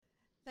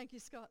Thank you,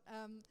 Scott.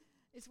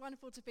 It's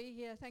wonderful to be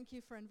here. Thank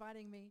you for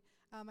inviting me.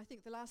 I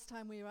think the last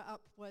time we were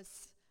up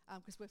was,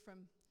 because we're from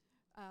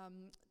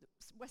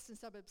the western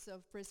suburbs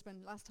of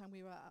Brisbane, last time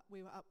we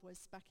were up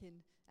was back in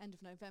end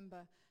of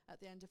November at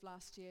the end of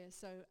last year.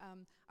 So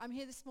I'm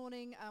here this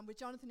morning with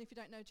Jonathan. If you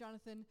don't know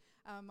Jonathan,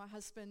 my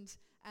husband,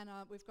 and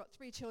we've got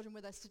 3 children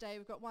with us today.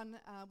 We've got one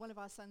of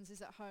our sons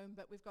is at home,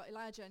 but we've got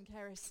Elijah and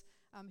Keris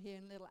here,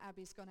 and little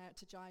Abby's gone out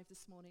to jive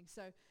this morning.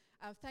 So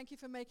thank you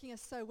for making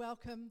us so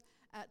welcome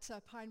at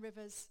Pine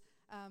Rivers.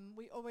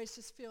 We always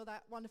just feel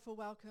that wonderful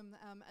welcome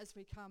as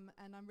we come,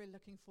 and I'm really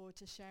looking forward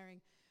to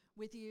sharing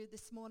with you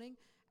this morning.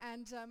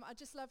 And I'd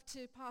just love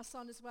to pass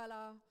on as well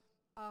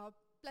our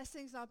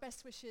blessings, our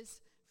best wishes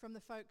from the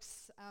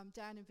folks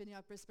down in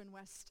Vineyard Brisbane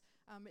West.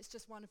 It's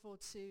just wonderful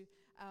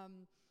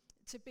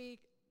to be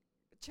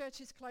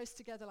churches close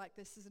together like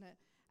this, isn't it?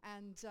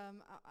 And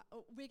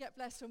we get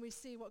blessed when we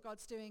see what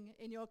God's doing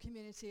in your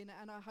community,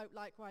 and I hope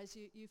likewise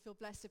you feel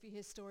blessed if you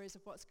hear stories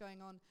of what's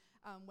going on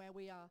where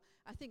we are.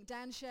 I think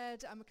Dan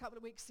shared a couple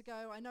of weeks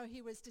ago. I know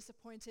he was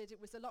disappointed. It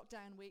was a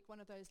lockdown week,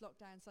 one of those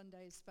lockdown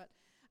Sundays, but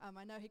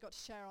I know he got to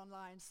share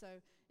online, so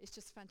it's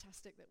just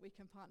fantastic that we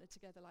can partner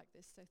together like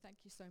this. So thank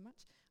you so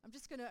much. I'm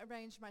just going to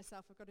arrange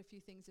myself. I've got a few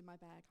things in my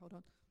bag. Hold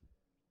on.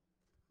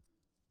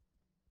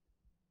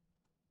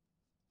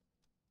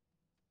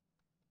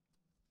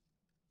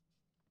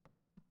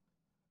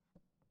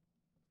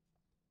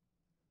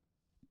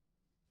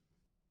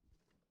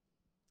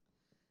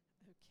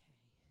 Okay.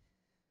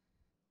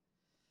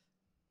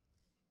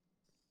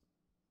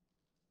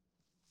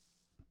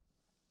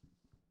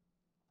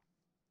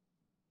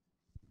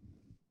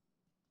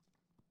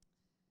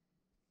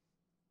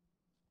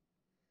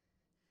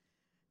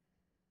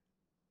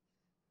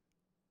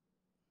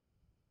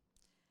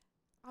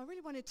 I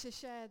really wanted to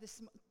share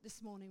this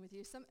morning with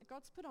you.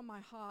 God's put on my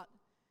heart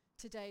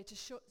today to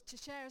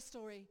share a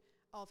story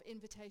of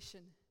invitation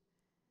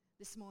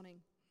this morning.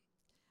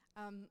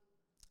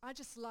 I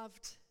just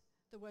loved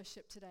the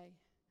worship today.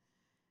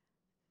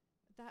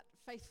 That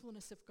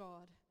faithfulness of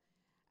God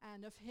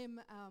and of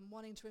him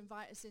wanting to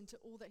invite us into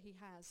all that he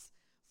has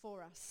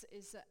for us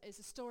is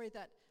a story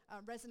that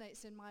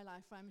resonates in my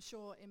life, I'm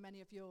sure in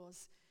many of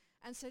yours.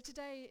 And so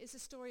today is a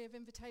story of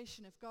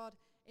invitation, of God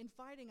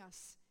inviting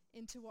us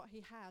into what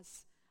he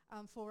has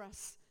for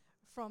us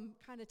from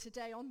kind of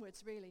today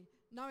onwards, really,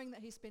 knowing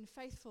that he's been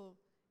faithful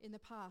in the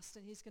past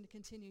and he's going to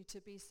continue to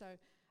be so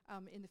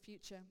in the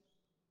future.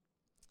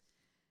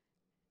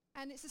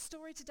 And it's a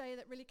story today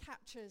that really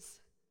captures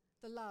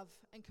the love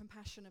and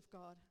compassion of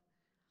God.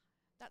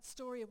 That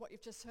story of what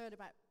you've just heard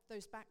about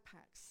those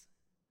backpacks.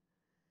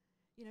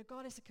 You know,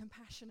 God is a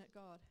compassionate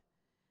God.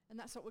 And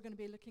that's what we're going to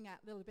be looking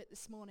at a little bit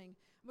this morning.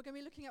 We're going to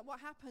be looking at what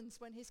happens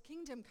when his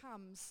kingdom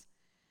comes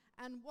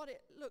and what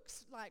it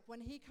looks like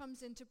when he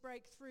comes in to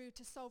break through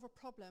to solve a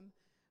problem,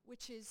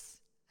 which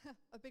is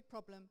a big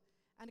problem,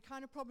 and a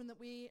kind of problem that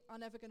we are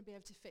never going to be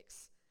able to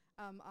fix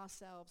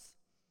ourselves.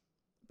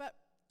 But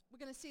we're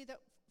going to see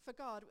that for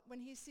God, when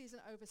he sees an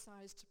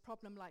oversized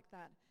problem like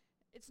that,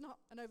 it's not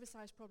an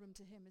oversized problem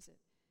to him, is it?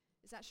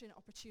 It's actually an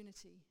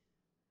opportunity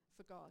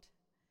for God.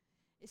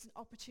 It's an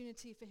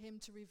opportunity for him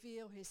to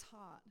reveal his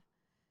heart,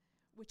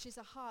 which is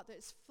a heart that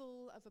is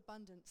full of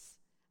abundance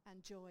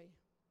and joy.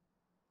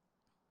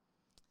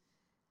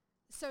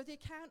 So the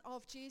account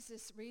of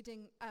Jesus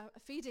feeding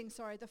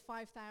the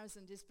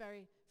 5,000 is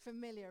very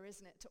familiar,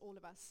 isn't it, to all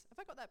of us? Have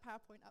I got that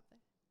PowerPoint up there?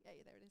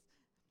 Yeah, there it is.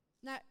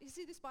 Now, you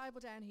see this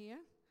Bible down here?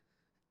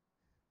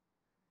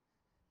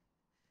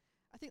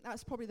 I think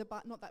that's probably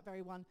not that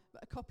very one,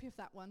 but a copy of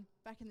that one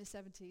back in the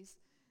 70s.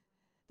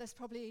 That's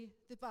probably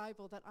the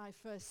Bible that I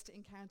first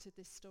encountered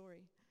this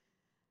story.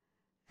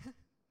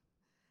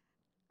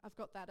 I've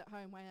got that at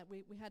home where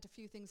we had a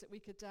few things that we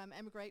could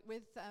emigrate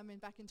with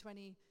back in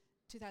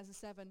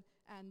 2007,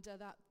 and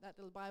that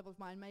little Bible of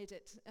mine made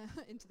it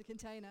into the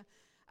container.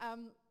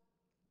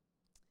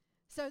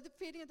 So the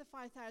feeding of the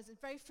 5,000,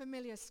 very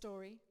familiar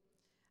story.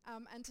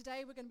 And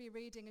today we're going to be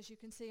reading, as you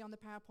can see on the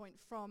PowerPoint,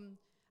 from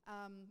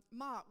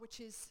Mark, which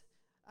is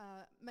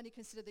many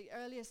consider the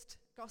earliest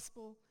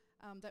gospel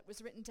that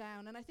was written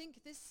down. And I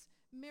think this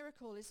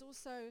miracle is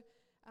also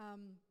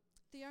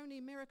the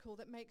only miracle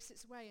that makes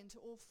its way into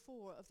all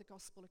 4 of the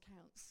gospel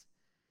accounts.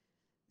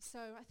 So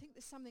I think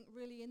there's something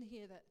really in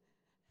here that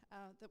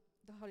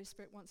the Holy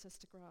Spirit wants us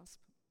to grasp.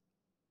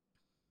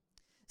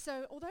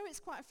 So although it's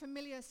quite a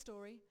familiar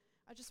story,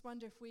 I just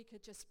wonder if we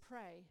could just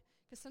pray.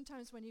 Because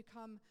sometimes when you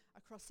come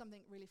across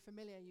something really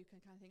familiar, you can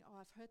kind of think, oh,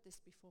 I've heard this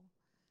before.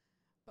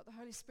 But the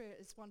Holy Spirit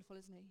is wonderful,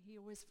 isn't he? He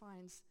always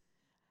finds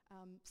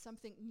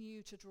something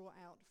new to draw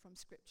out from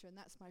Scripture, and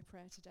that's my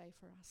prayer today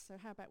for us. So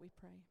how about we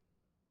pray?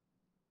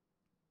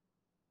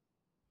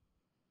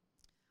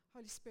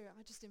 Holy Spirit,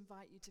 I just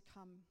invite you to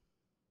come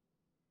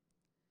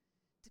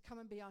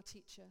and be our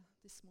teacher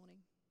this morning.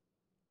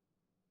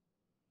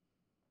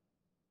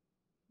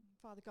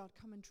 Father God,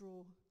 come and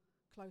draw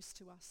close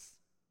to us.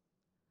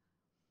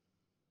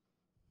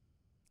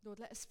 Lord,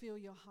 let us feel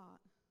your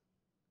heart.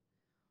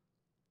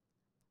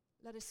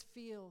 Let us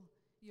feel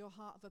your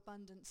heart of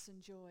abundance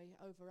and joy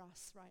over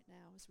us right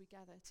now as we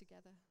gather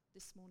together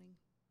this morning.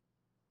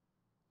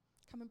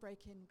 Come and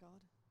break in,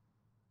 God.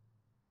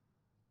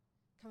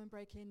 Come and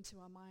break into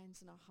our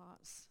minds and our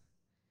hearts.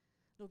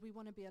 Lord, we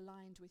want to be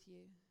aligned with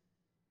you.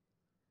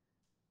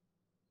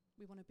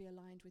 We want to be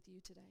aligned with you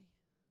today.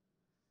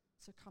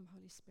 So come,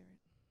 Holy Spirit.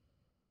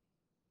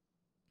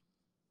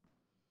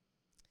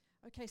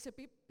 Okay, so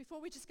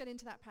before we just get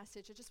into that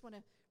passage, I just want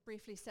to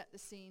briefly set the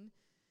scene.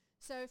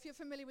 So if you're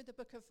familiar with the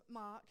book of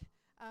Mark,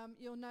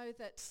 you'll know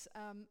that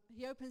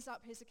he opens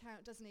up his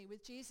account, doesn't he,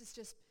 with Jesus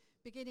just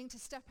beginning to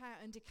step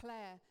out and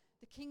declare,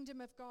 the kingdom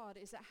of God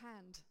is at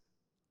hand.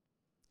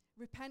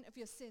 Repent of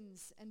your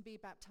sins and be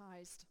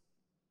baptized.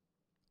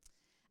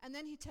 And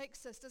then he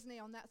takes us, doesn't he,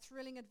 on that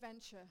thrilling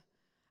adventure,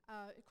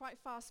 quite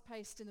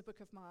fast-paced in the book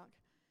of Mark,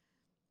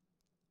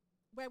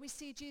 where we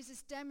see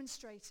Jesus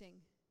demonstrating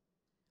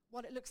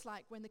what it looks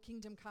like when the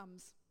kingdom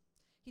comes.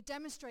 He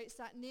demonstrates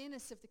that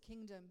nearness of the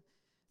kingdom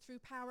through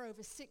power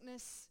over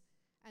sickness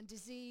and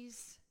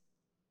disease,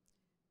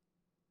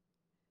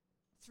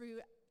 through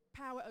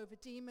power over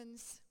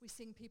demons. We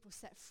see people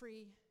set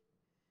free.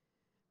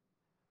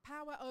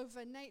 Power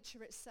over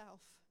nature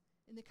itself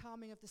in the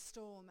calming of the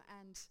storm,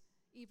 and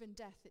even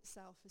death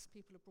itself as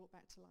people are brought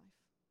back to life.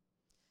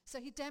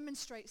 So he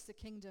demonstrates the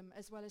kingdom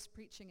as well as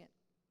preaching it.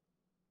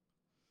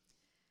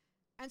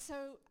 And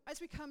so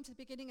as we come to the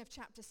beginning of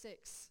chapter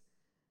 6,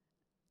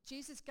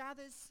 Jesus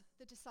gathers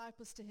the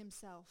disciples to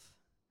himself,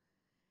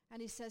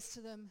 and he says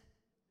to them,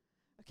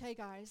 okay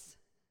guys,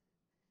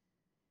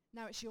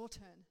 now it's your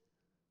turn.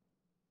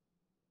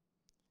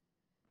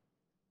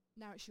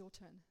 Now it's your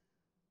turn.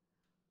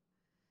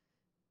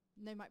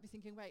 And they might be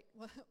thinking, wait,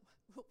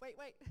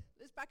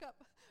 let's back up.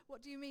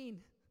 What do you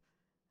mean?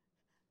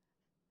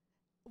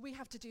 We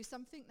have to do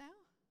something now?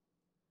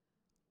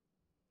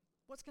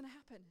 What's going to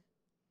happen?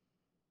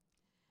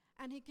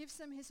 And he gives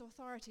them his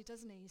authority,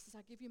 doesn't he? He says,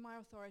 I give you my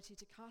authority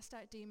to cast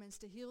out demons,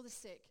 to heal the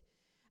sick,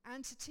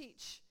 and to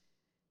teach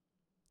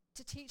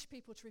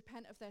people to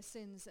repent of their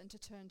sins and to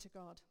turn to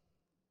God.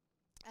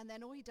 And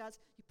then all he does,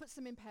 he puts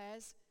them in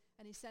pairs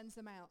and he sends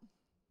them out.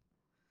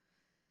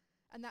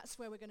 And that's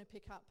where we're going to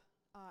pick up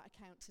our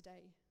account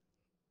today.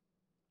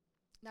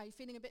 Now, you're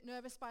feeling a bit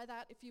nervous by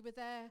that? If you were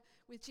there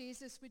with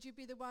Jesus, would you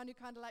be the one who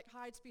kind of like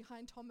hides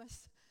behind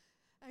Thomas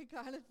and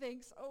kind of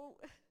thinks, oh,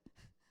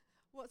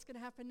 what's going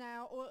to happen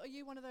now? Or are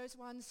you one of those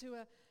ones who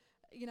are,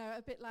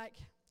 a bit like,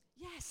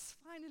 yes,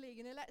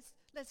 finally,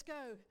 let's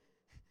go.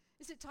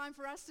 Is it time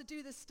for us to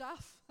do this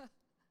stuff?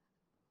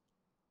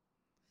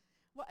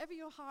 Whatever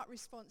your heart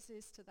response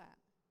is to that,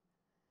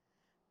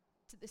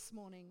 to this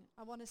morning,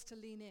 I want us to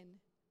lean in.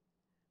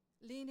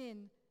 Lean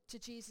in to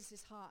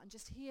Jesus' heart and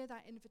just hear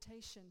that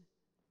invitation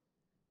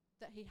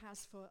that he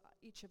has for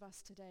each of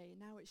us today.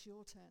 Now it's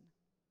your turn.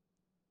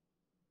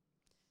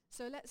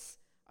 So let's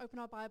open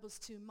our Bibles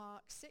to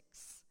Mark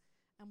 6,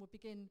 and we'll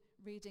begin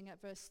reading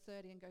at verse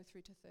 30 and go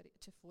through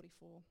to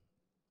 44.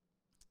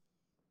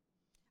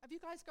 Have you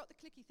guys got the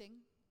clicky thing?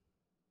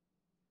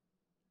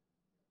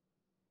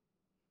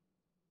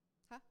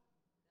 Huh?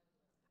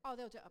 Oh,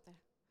 they'll do it up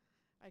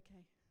there.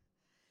 Okay.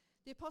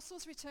 The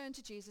apostles returned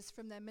to Jesus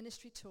from their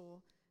ministry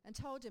tour and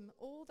told him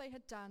all they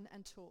had done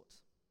and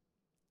taught.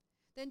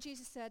 Then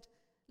Jesus said,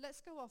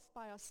 let's go off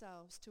by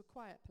ourselves to a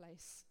quiet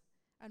place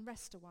and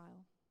rest a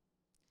while.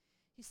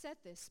 He said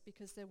this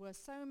because there were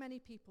so many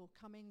people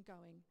coming and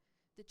going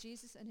that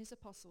Jesus and his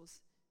apostles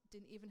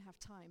didn't even have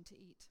time to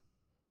eat.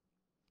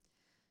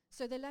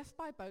 So they left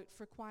by boat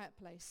for a quiet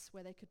place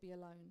where they could be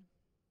alone.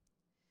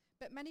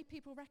 But many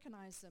people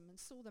recognized them and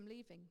saw them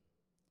leaving.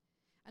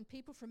 And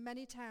people from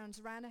many towns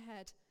ran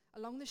ahead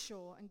along the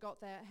shore and got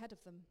there ahead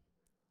of them.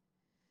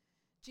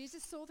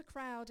 Jesus saw the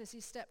crowd as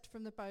he stepped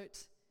from the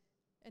boat,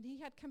 and he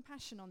had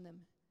compassion on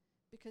them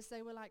because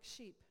they were like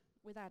sheep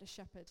without a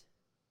shepherd.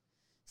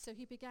 So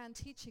he began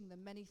teaching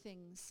them many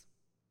things.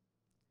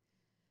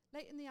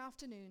 Late in the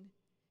afternoon,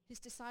 his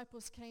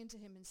disciples came to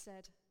him and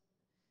said,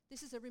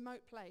 this is a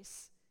remote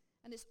place,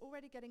 and it's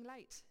already getting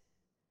late.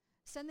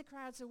 Send the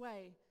crowds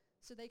away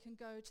so they can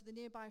go to the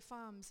nearby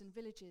farms and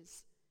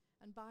villages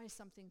and buy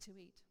something to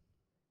eat.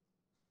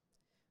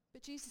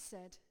 But Jesus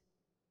said,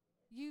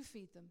 you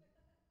feed them.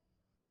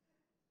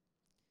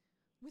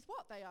 With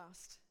what, they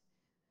asked?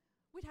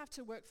 We'd have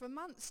to work for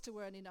months to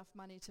earn enough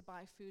money to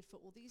buy food for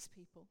all these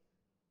people.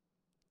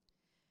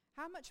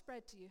 How much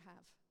bread do you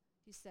have?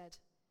 He said.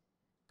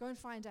 Go and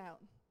find out.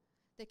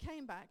 They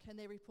came back and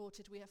they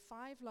reported, we have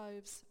 5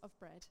 loaves of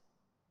bread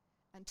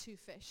and 2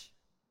 fish.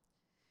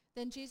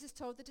 Then Jesus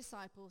told the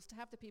disciples to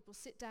have the people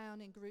sit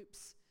down in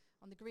groups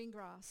on the green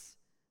grass,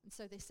 and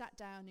so they sat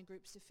down in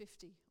groups of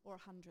 50 or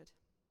 100.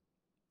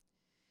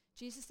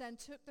 Jesus then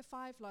took the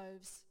 5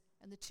 loaves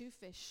and the 2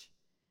 fish,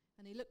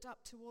 and he looked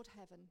up toward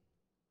heaven,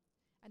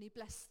 and he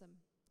blessed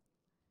them.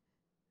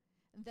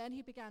 And then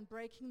he began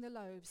breaking the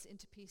loaves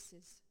into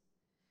pieces,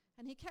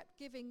 and he kept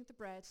giving the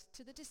bread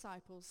to the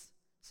disciples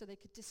so they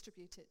could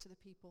distribute it to the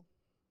people.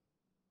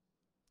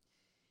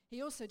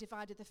 He also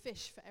divided the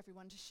fish for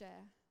everyone to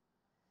share.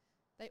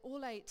 They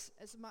all ate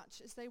as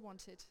much as they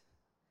wanted,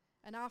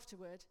 And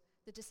afterward,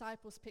 the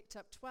disciples picked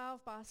up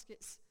 12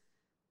 baskets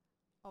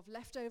of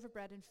leftover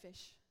bread and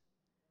fish.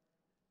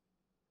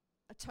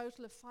 A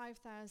total of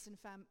 5,000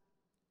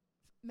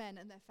 men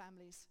and their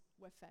families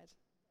were fed.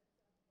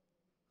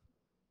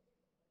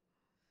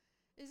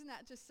 Isn't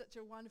that just such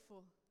a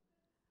wonderful,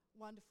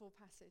 wonderful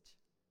passage?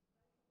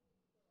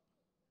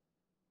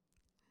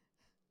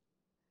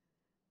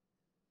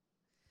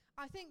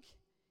 I think,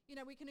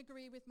 we can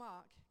agree with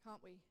Mark,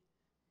 can't we?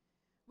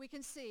 We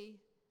can see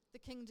the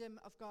kingdom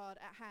of God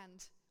at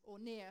hand, or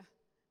near,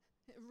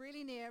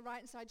 really near,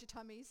 right inside your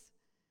tummies,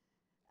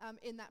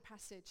 in that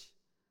passage.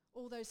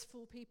 All those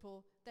full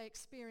people, they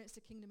experienced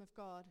the kingdom of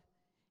God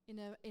in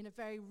a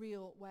very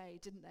real way,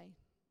 didn't they?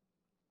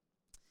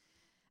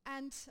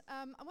 And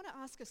I want to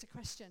ask us a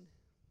question.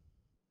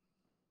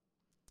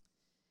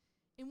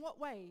 In what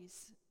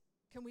ways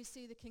can we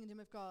see the kingdom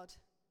of God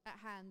at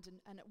hand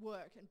and at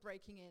work and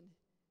breaking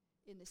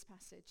in this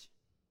passage?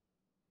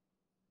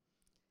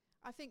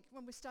 I think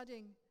when we're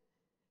studying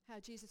how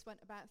Jesus went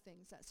about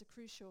things, that's a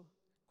crucial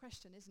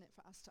question, isn't it,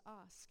 for us to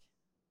ask?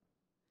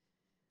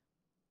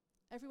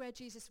 Everywhere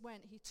Jesus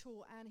went, he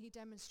taught and he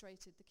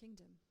demonstrated the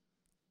kingdom.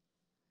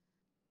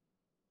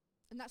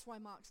 And that's why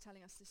Mark's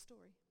telling us this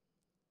story.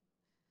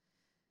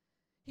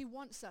 He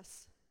wants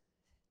us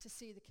to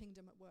see the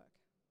kingdom at work.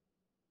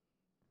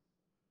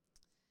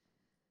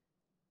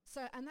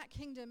 So, and that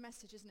kingdom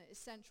message, isn't it, is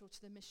central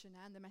to the mission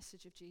and the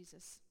message of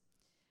Jesus.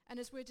 And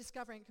as we're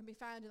discovering, it can be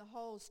found in the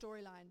whole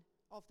storyline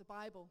of the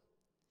Bible.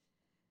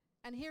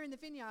 And here in the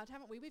Vineyard,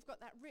 haven't we? We've got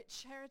that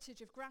rich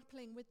heritage of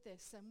grappling with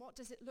this, and what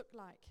does it look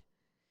like?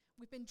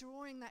 We've been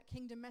drawing that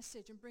kingdom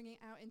message and bringing it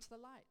out into the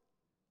light.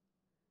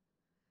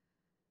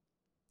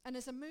 And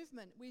as a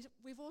movement,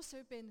 we've also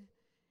been,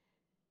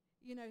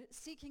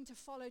 seeking to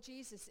follow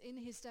Jesus in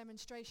his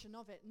demonstration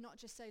of it, not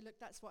just say, look,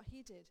 that's what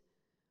he did,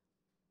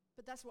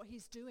 but that's what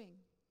he's doing.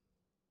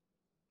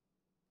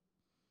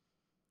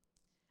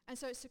 And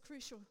so it's a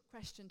crucial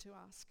question to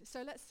ask.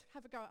 So let's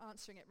have a go at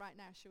answering it right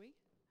now, shall we?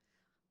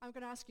 I'm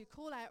going to ask you,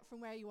 call out from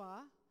where you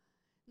are,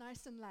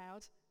 nice and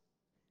loud.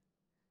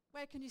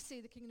 Where can you see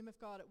the kingdom of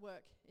God at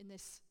work in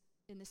this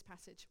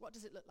passage? What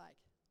does it look like?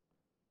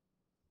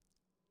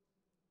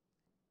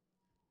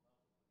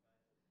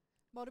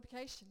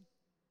 Multiplication.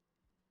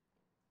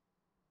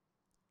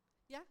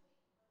 Yeah?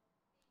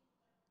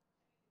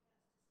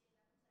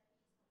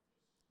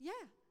 Yeah.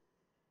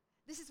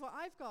 This is what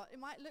I've got. It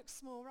might look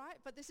small, right?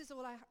 But this is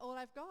all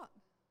I've got.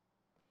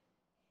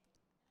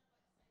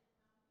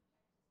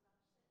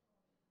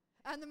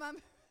 And the mum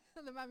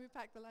who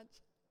packed the lunch.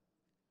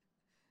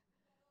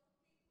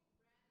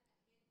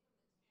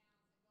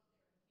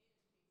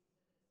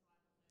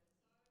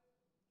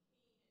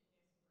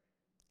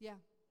 Yeah.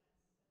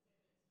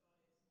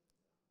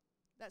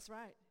 That's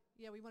right.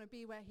 Yeah, we want to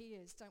be where he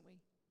is, don't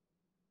we?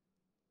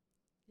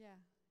 Yeah.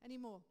 Any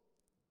more?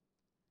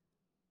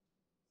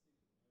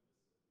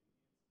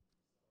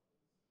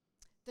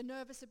 The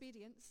nervous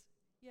obedience.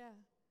 Yeah.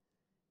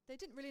 They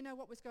didn't really know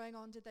what was going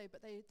on, did they?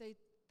 But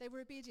they were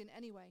obedient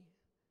anyway.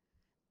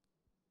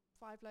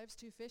 5 loaves,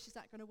 2 fish. Is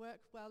that going to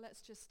work? Well,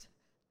 let's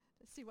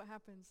see what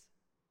happens.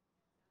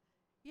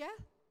 Yeah?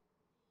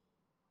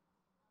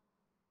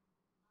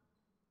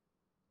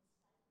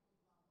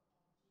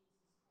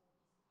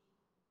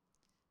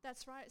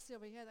 That's right,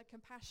 Sylvia. Yeah, that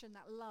compassion,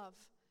 that love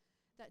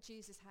that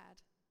Jesus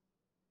had.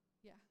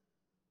 Yeah.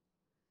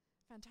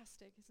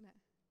 Fantastic, isn't it?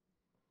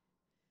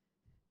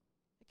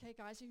 Okay,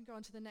 guys, you can go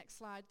on to the next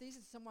slide. These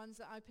are some ones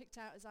that I picked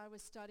out as I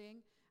was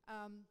studying.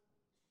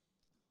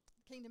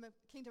 Kingdom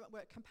at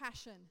work,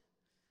 compassion.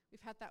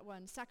 We've had that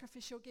one.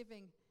 Sacrificial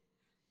giving.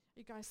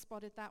 You guys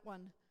spotted that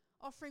one.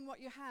 Offering what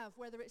you have,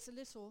 whether it's a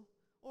little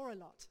or a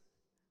lot.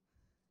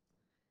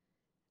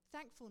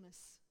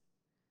 Thankfulness,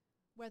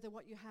 whether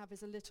what you have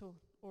is a little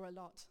or a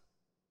lot.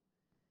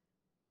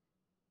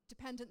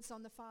 Dependence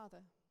on the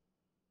Father.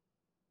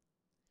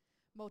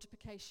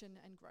 Multiplication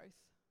and growth.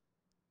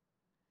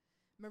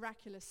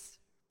 Miraculous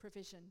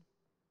provision.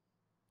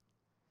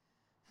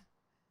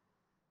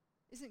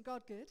 Isn't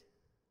God good?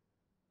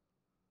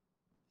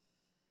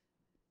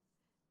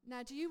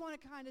 Now, do you want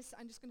to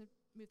I'm just going to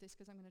move this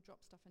because I'm going to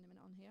drop stuff in a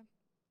minute on here.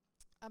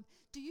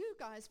 Do you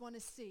guys want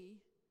to see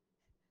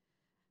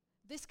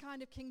this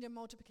kind of kingdom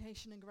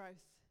multiplication and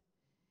growth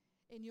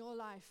in your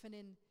life and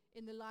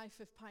in the life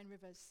of Pine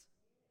Rivers?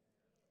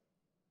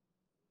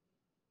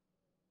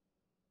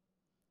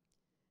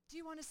 Do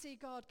you want to see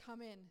God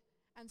come in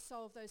and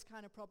solve those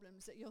kind of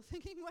problems that you're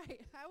thinking,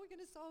 wait, how are we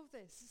going to solve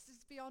this? This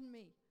is beyond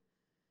me.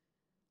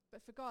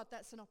 But for God,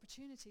 that's an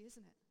opportunity,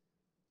 isn't it?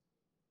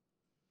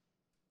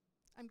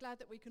 I'm glad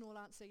that we can all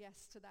answer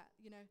yes to that.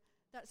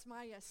 That's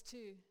my yes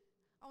too.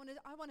 I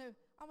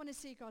want to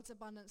see God's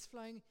abundance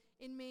flowing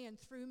in me and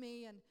through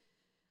me, and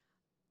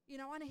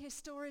I want to hear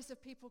stories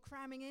of people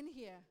cramming in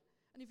here,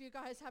 and of you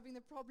guys having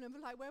the problem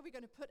of where are we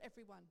going to put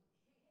everyone?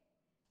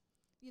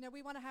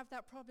 We want to have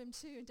that problem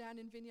too down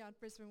in Vineyard,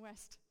 Brisbane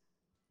West.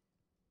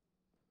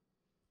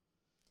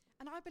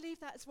 And I believe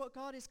that's what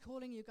God is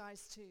calling you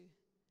guys to.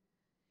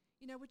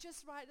 You know, we're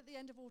just right at the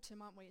end of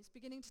autumn, aren't we? It's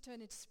beginning to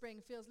turn into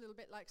spring. Feels a little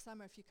bit like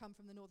summer if you come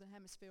from the northern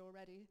hemisphere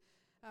already.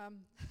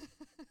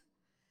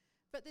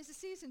 But there's a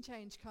season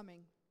change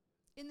coming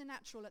in the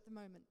natural at the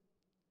moment.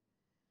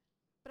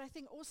 But I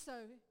think also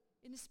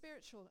in the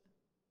spiritual,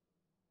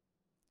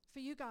 for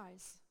you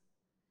guys,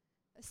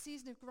 a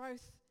season of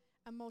growth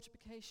and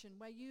multiplication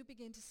where you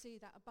begin to see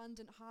that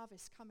abundant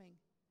harvest coming.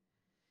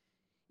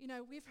 You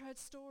know, we've heard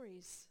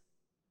stories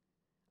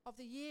of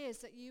the years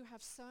that you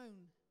have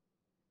sown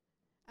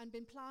and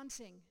been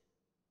planting,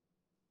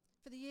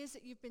 for the years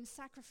that you've been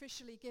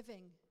sacrificially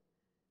giving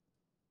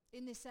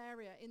in this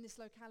area, in this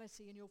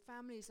locality, in your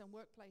families and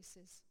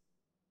workplaces.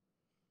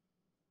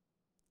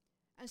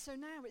 And so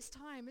now it's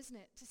time, isn't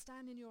it, to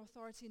stand in your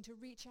authority and to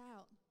reach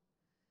out.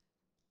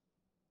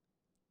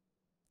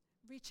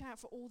 Reach out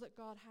for all that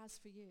God has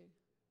for you.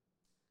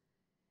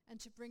 And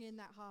to bring in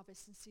that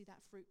harvest and see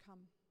that fruit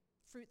come.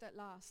 Fruit that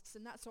lasts.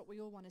 And that's what we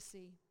all want to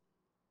see.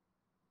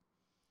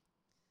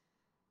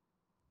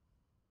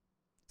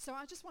 So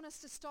I just want us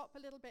to stop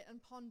a little bit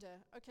and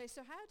ponder. Okay,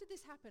 so how did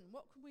this happen?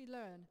 What can we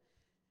learn?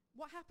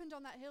 What happened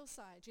on that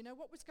hillside? You know,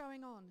 what was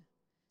going on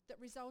that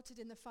resulted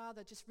in the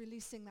Father just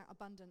releasing that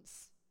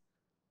abundance?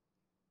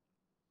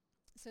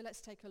 So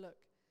let's take a look.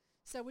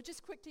 So we'll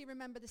just quickly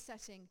remember the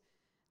setting.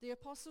 The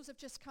apostles have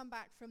just come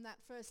back from that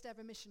first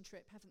ever mission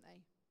trip, haven't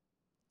they?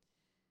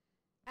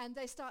 And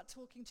they start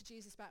talking to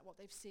Jesus about what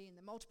they've seen,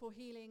 the multiple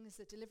healings,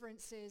 the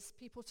deliverances,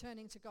 people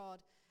turning to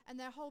God. And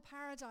their whole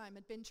paradigm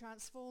had been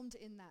transformed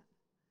in that.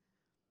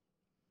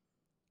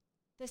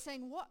 They're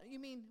saying, what? You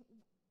mean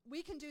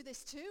we can do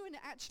this too? And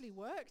it actually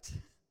worked?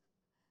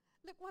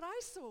 Look what I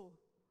saw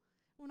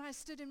when I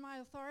stood in my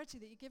authority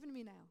that you've given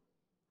me now.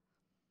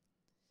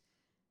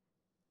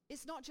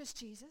 It's not just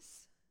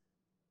Jesus.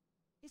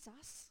 It's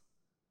us.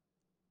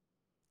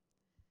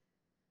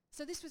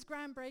 So this was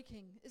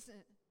groundbreaking, isn't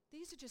it?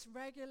 These are just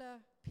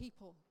regular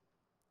people.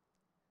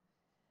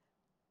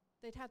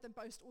 They'd had the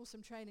most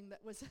awesome training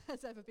that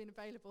has ever been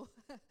available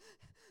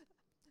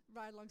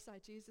right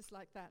alongside Jesus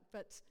like that.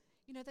 But,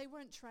 you know, they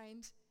weren't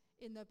trained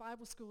in the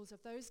Bible schools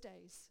of those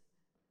days.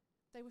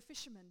 They were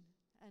fishermen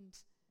and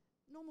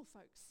normal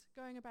folks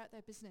going about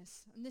their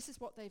business. And this is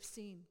what they've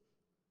seen.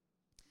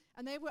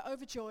 And they were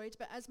overjoyed,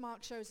 but as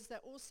Mark shows us, they're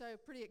also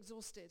pretty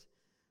exhausted.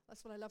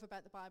 That's what I love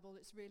about the Bible.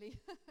 It's really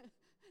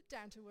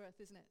down to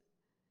earth, isn't it?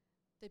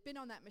 They'd been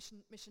on that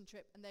mission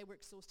trip and they were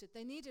exhausted.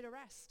 They needed a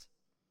rest.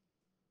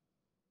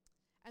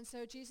 And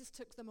so Jesus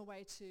took them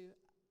away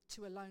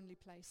to a lonely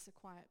place, a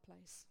quiet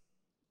place.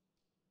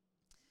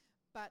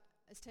 But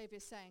as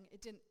Tavia's saying,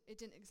 it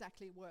didn't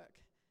exactly work.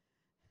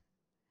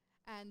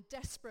 And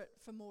desperate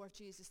for more of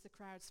Jesus, the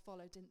crowds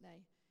followed, didn't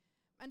they?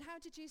 And how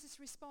did Jesus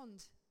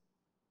respond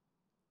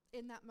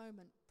in that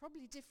moment?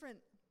 Probably different,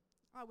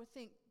 I would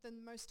think,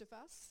 than most of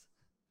us.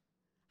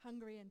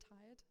 Hungry and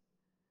tired.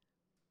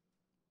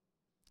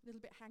 A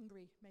little bit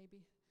hangry,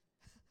 maybe.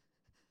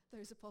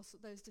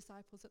 those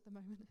disciples at the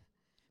moment.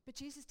 But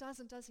Jesus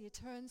doesn't, does he? He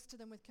turns to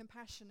them with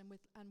compassion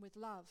and with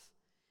love.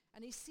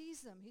 And he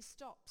sees them. He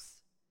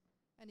stops.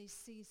 And he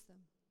sees them.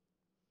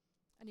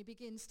 And he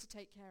begins to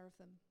take care of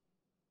them.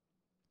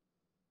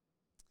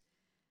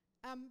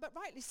 But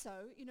rightly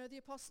so, you know, the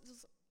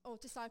apostles or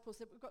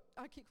disciples,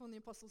 I keep calling them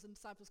the apostles and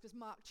disciples because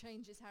Mark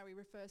changes how he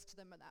refers to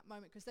them at that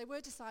moment, because they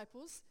were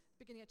disciples.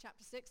 Beginning of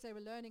chapter 6, they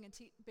were learning and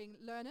being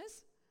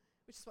learners,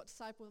 which is what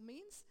disciple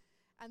means.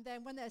 And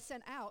then when they're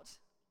sent out,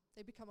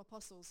 they become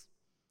apostles.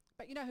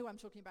 But you know who I'm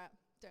talking about.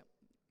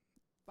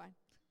 Fine.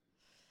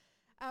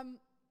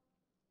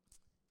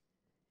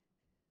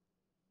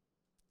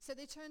 So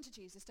they turn to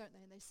Jesus, don't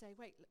they? And they say,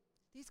 wait, look,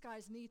 these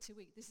guys need to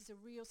eat. This is a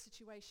real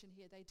situation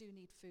here. They do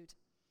need food.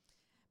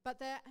 But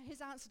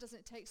his answer doesn't,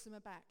 it takes them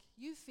aback.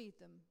 You feed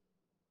them.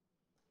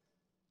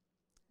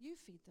 You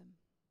feed them.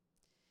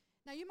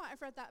 Now you might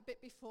have read that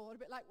bit before, a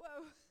bit like,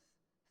 whoa.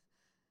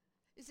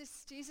 Is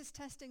this Jesus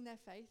testing their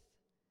faith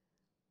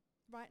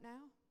right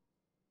now?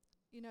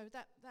 You know,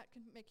 that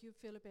can make you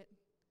feel a bit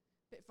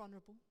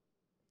vulnerable.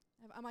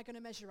 Am I going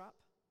to measure up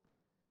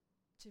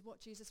to what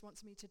Jesus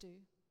wants me to do?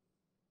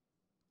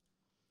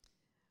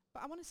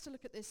 But I want us to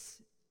look at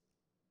this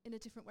in a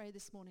different way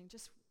this morning,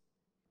 just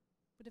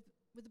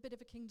with a bit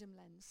of a kingdom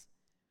lens.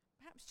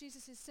 Perhaps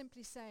Jesus is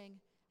simply saying,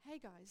 hey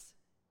guys,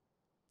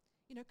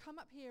 you know, come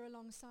up here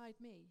alongside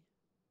me.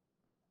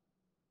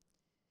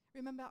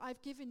 Remember,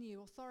 I've given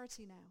you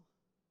authority now.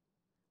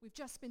 We've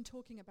just been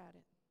talking about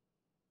it.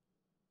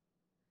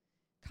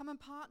 Come and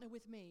partner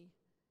with me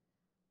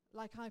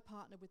like I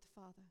partner with the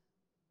Father.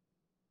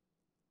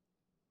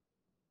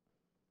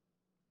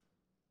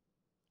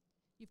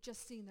 You've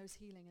just seen those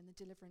healing and the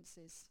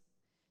deliverances.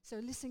 So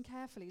listen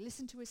carefully.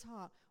 Listen to his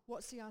heart.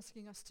 What's he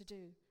asking us to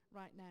do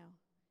right now?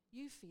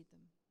 You feed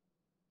them.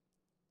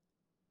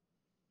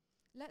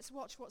 Let's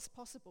watch what's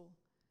possible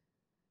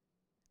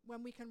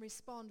when we can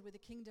respond with a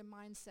kingdom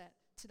mindset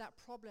to that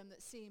problem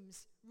that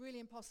seems really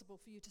impossible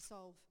for you to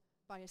solve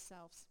by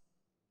yourselves.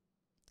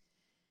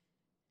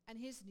 And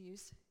here's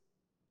news.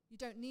 You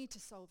don't need to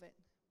solve it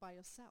by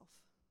yourself.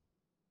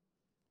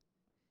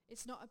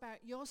 It's not about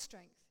your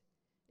strength.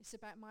 It's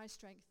about my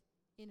strength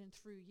in and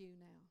through you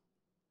now.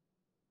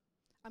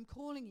 I'm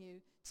calling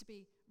you to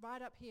be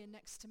right up here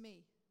next to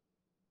me.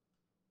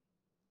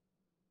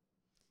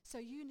 So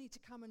you need to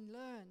come and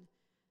learn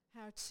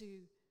how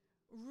to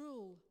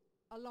rule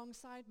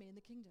alongside me in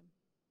the kingdom.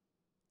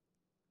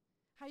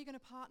 How are you going to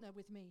partner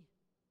with me?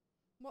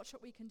 Watch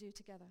what we can do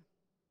together.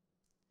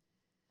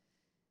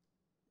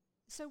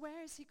 So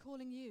where is he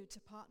calling you to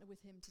partner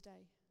with him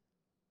today?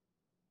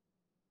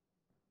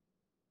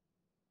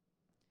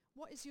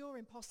 What is your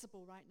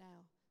impossible right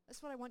now?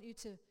 That's what I want you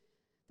to,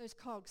 those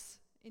cogs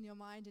in your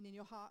mind and in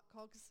your heart,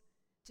 cogs,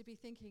 to be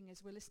thinking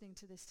as we're listening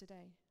to this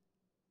today.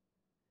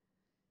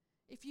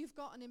 If you've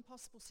got an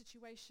impossible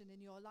situation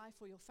in your life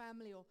or your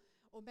family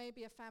or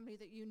maybe a family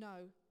that you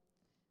know,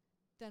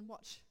 then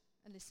watch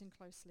and listen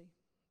closely.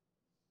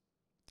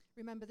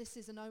 Remember, this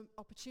is an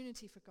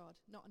opportunity for God,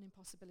 not an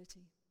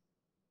impossibility.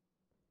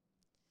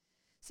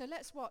 So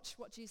let's watch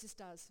what Jesus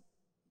does.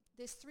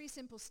 There's 3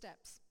 simple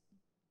steps.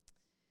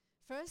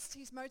 First,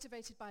 he's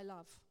motivated by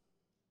love.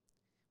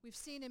 We've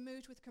seen him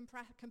moved with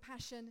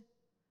compassion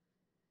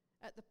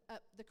at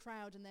the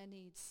crowd and their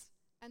needs.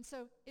 And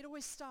so it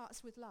always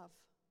starts with love.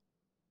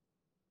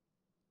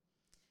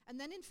 And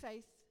then in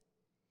faith,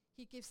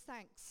 he gives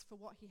thanks for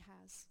what he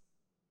has.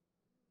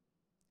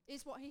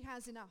 Is what he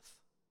has enough?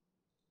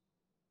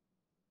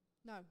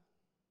 No.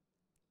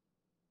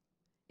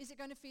 Is it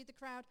going to feed the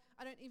crowd?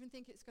 I don't even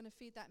think it's going to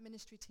feed that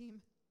ministry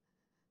team.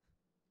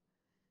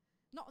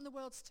 Not on the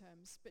world's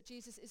terms, but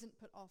Jesus isn't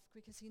put off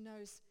because he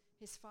knows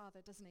his Father,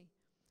 doesn't he?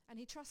 And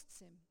he trusts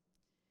him.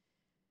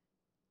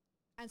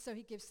 And so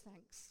he gives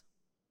thanks.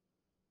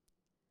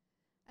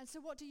 And so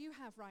what do you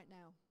have right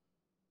now?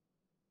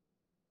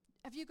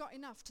 Have you got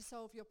enough to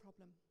solve your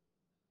problem?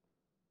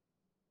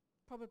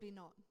 Probably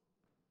not.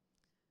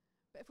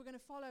 But if we're going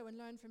to follow and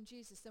learn from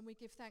Jesus, then we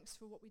give thanks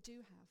for what we do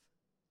have.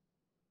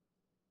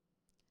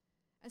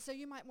 And so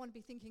you might want to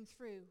be thinking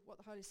through what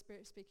the Holy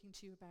Spirit is speaking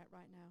to you about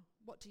right now.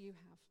 What do you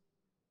have?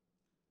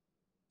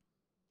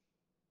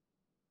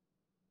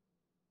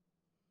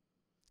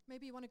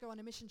 Maybe you want to go on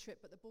a mission trip,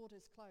 but the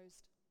border's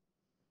closed.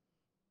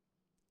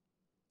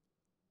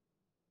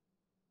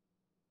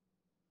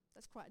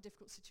 That's quite a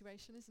difficult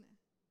situation, isn't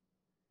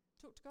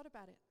it? Talk to God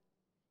about it.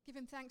 Give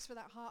him thanks for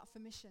that heart for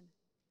mission.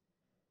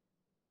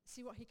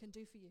 See what he can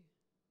do for you.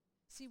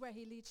 See where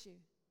he leads you.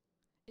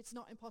 It's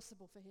not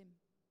impossible for him.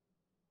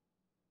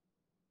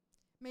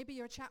 Maybe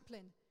you're a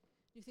chaplain.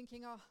 You're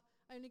thinking, oh,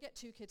 I only get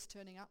 2 kids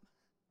turning up.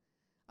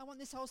 I want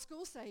this whole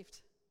school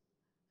saved.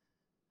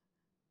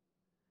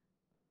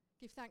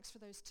 Give thanks for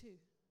those 2.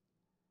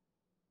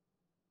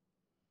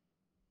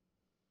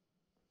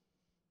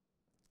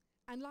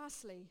 And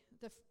lastly,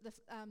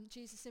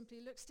 Jesus simply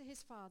looks to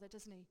his Father,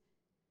 doesn't he?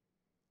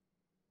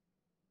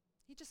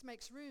 He just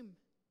makes room.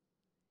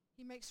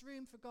 He makes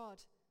room for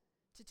God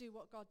to do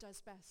what God does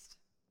best.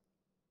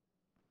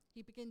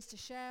 He begins to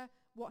share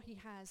what he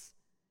has.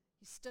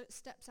 He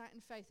steps out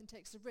in faith and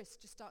takes a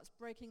risk, just starts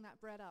breaking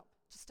that bread up,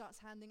 just starts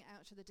handing it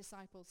out to the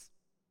disciples.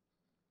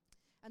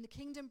 And the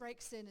kingdom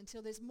breaks in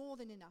until there's more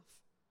than enough.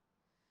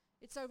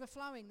 It's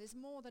overflowing. There's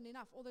more than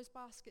enough. All those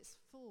baskets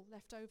full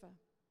left over.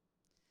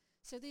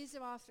 So these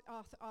are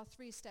our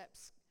 3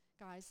 steps,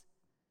 guys.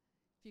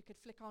 If you could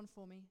flick on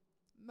for me.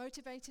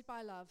 Motivated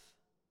by love.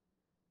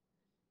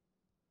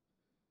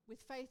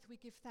 With faith, we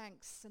give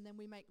thanks, and then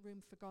we make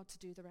room for God to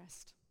do the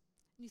rest.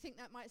 And you think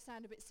that might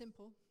sound a bit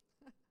simple?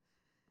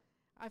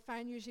 I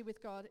find usually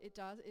with God, it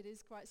does. It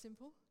is quite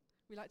simple.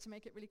 We like to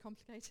make it really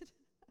complicated.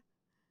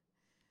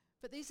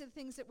 But these are the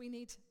things that we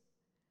need.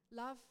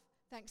 Love,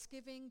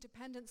 thanksgiving,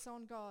 dependence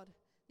on God.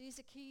 These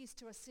are keys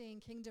to us seeing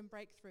kingdom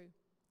breakthrough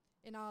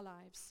in our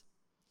lives.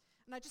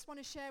 And I just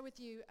want to share with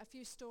you a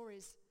few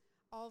stories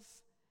of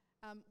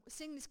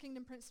seeing this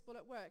kingdom principle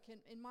at work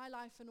in my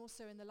life and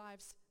also in the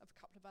lives of a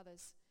couple of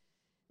others.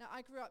 Now,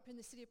 I grew up in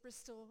the city of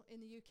Bristol in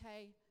the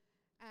UK,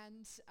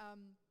 and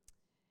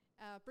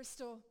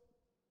Bristol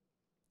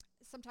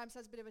sometimes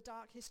has a bit of a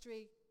dark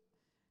history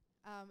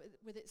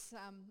with its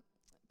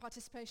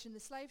participation in the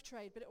slave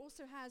trade, but it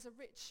also has a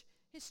rich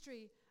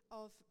history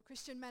of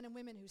Christian men and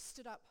women who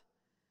stood up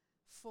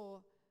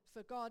for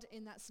God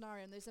in that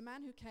scenario. And there's a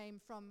man who came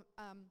from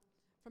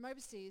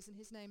overseas, and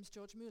his name's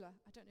George Muller.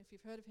 I don't know if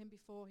you've heard of him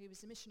before. He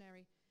was a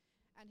missionary,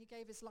 and he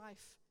gave his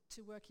life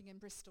to working in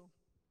Bristol.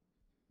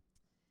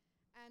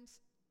 And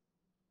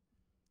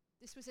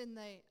this was in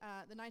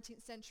the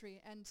 19th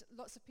century, and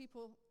lots of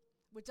people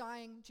were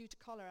dying due to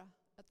cholera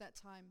at that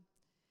time,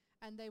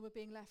 and they were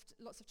being left,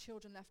 lots of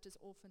children left as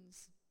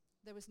orphans.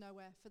 There was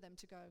nowhere for them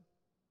to go.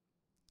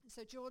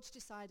 So George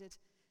decided,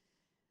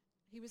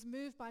 he was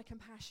moved by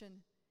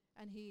compassion,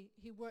 and he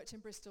worked in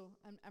Bristol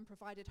and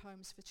provided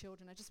homes for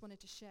children. I just wanted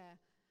to share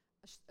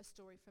a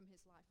story from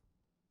his life.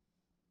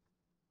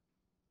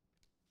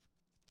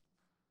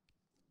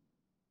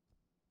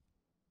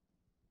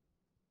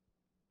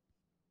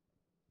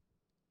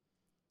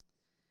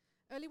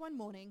 Early one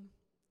morning,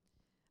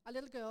 a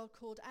little girl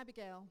called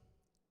Abigail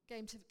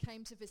came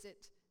to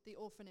visit the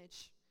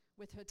orphanage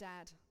with her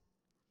dad.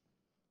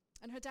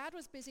 And her dad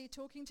was busy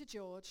talking to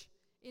George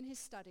in his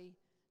study,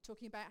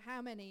 talking about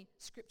how many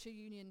Scripture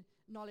Union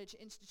Knowledge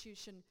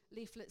Institution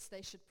leaflets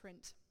they should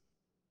print.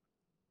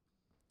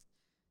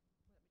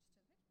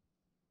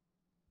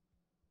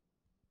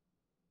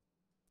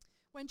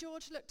 When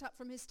George looked up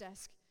from his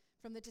desk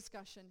from the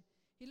discussion,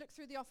 he looked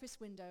through the office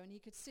window and he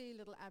could see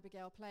little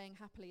Abigail playing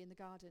happily in the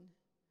garden.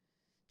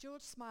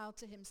 George smiled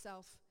to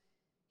himself.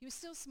 He was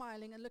still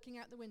smiling and looking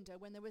out the window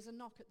when there was a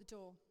knock at the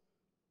door.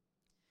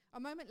 A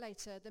moment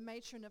later, the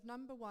matron of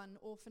number 1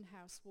 orphan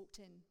house walked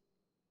in.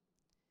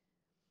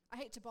 "I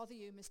hate to bother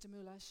you, Mr.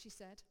 Muller," she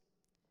said,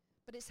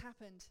 "but it's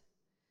happened.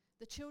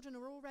 The children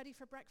are all ready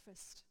for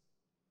breakfast,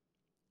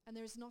 and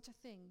there is not a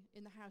thing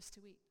in the house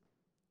to eat.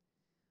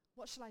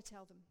 What shall I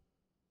tell them?"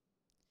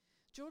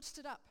 George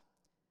stood up.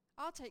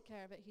 "I'll take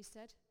care of it," he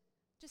said.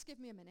 "Just give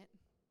me a minute."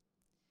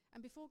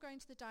 And before going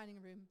to the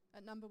dining room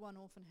at number 1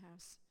 orphan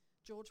house,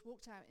 George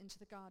walked out into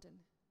the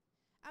garden.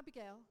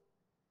 Abigail,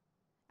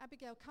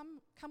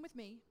 come with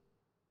me."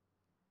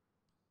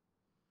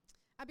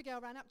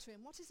 Abigail ran up to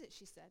him. "What is it?"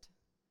 she said.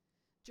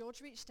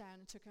 George reached down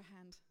and took her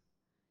hand.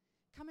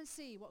 "Come and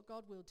see what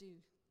God will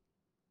do."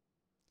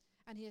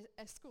 And he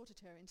escorted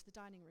her into the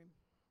dining room.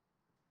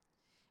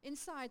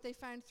 Inside, they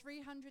found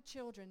 300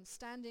 children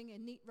standing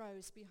in neat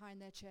rows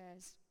behind their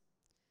chairs.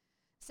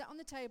 Set on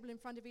the table in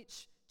front of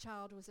each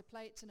child was a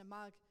plate and a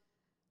mug,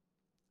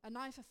 a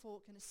knife, a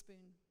fork, and a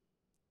spoon.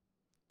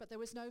 But there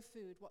was no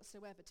food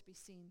whatsoever to be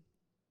seen.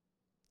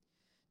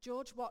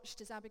 George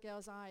watched as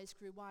Abigail's eyes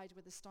grew wide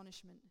with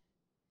astonishment.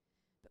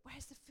 "But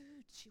where's the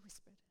food?" she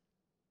whispered.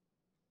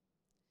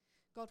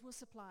 "God will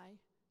supply,"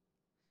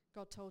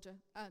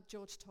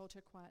 George told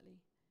her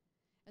quietly.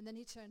 And then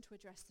he turned to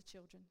address the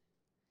children.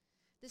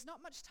 "There's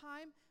not much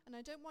time, and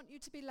I don't want you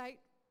to be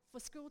late for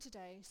school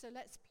today, so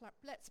let's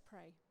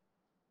pray."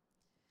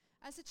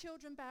 As the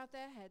children bowed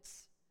their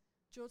heads,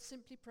 George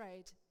simply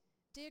prayed,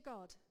 "Dear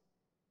God,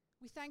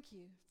 we thank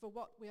you for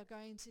what you are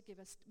going to give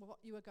us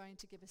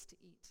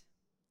to eat.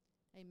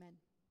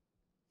 Amen."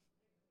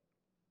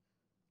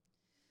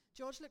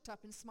 George looked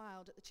up and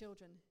smiled at the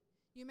children.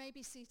 "You may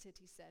be seated,"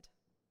 he said.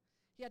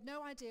 He had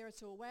no idea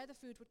at all where the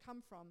food would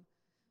come from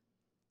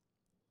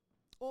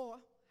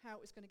or how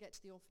it was going to get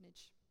to the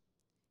orphanage.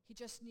 He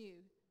just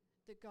knew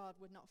that God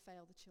would not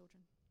fail the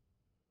children.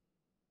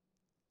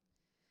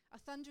 A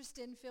thunderous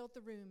din filled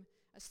the room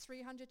as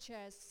 300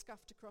 chairs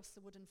scuffed across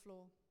the wooden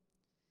floor.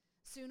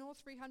 Soon all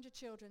 300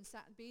 children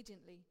sat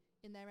obediently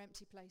in their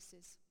empty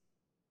places.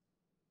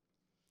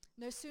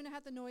 No sooner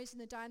had the noise in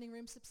the dining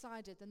room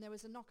subsided than there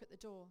was a knock at the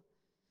door.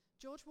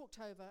 George walked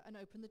over and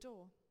opened the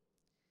door.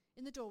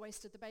 In the doorway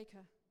stood the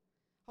baker,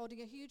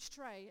 holding a huge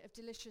tray of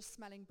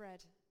delicious-smelling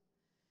bread.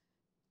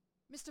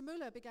 "Mr.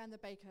 Muller," began the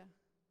baker,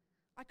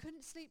 "I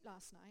couldn't sleep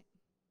last night.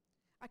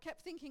 I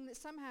kept thinking that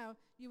somehow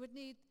you would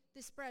need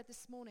this bread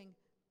this morning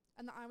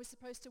and that I was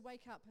supposed to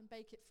wake up and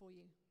bake it for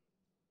you.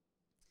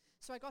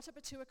 So I got up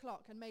at 2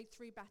 o'clock and made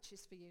 3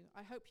 batches for you.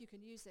 I hope you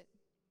can use it."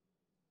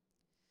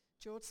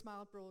 George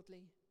smiled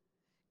broadly.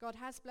 "God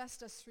has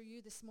blessed us through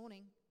you this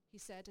morning," he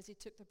said as he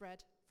took the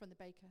bread from the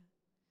baker.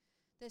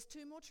 "There's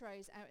 2 more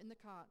trays out in the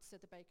cart,"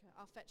 said the baker.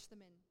 "I'll fetch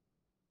them in."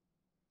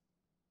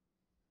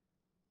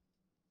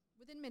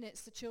 Within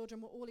minutes, the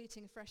children were all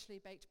eating freshly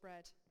baked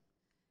bread.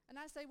 And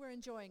as they were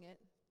enjoying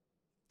it,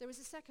 there was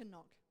a second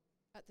knock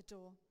at the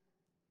door.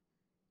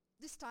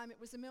 This time it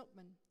was a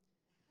milkman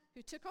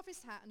who took off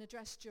his hat and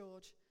addressed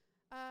George.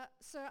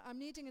 "Sir, I'm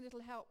needing a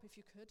little help if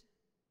you could.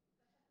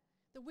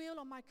 The wheel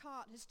on my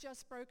cart has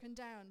just broken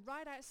down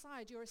right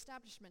outside your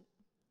establishment.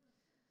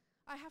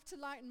 I have to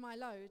lighten my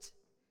load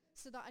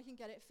so that I can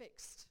get it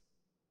fixed.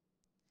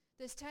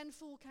 There's 10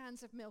 full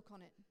cans of milk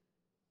on it.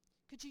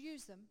 Could you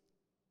use them?"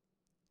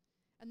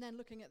 And then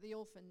looking at the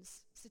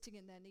orphans sitting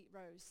in their neat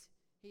rows,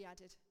 he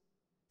added,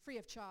 "Free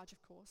of charge,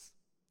 of course.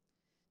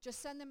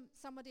 Just send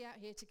somebody out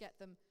here to get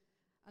them,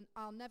 and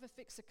I'll never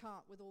fix a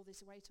cart with all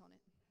this weight on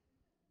it."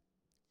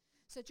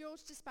 So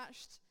George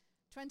dispatched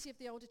 20 of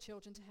the older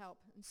children to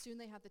help, and soon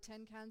they had the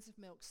 10 cans of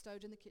milk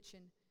stowed in the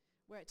kitchen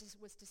where it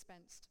was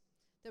dispensed.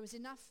 There was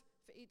enough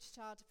for each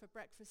child for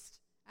breakfast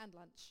and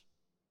lunch.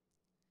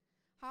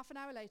 Half an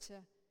hour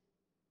later,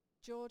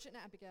 George and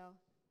Abigail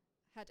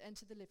had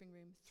entered the living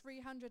room.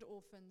 300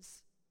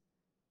 orphans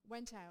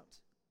went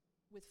out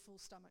with full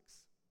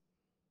stomachs.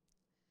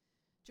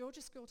 George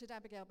escorted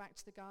Abigail back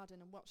to the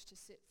garden and watched her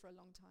sit for a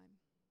long time.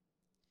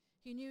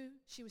 He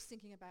knew she was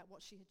thinking about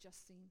what she had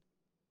just seen.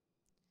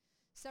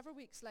 Several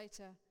weeks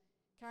later,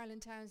 Carolyn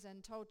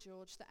Townsend told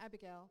George that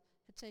Abigail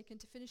had taken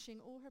to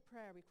finishing all her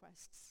prayer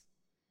requests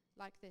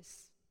like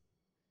this: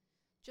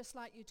 "Just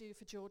like you do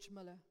for George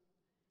Muller.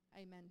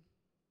 Amen."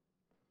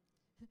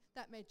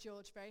 That made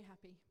George very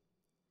happy.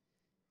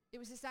 It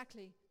was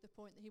exactly the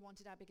point that he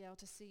wanted Abigail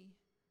to see,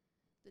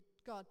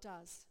 that God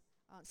does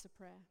answer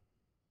prayer.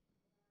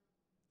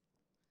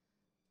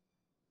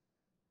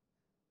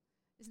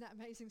 Isn't that an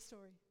amazing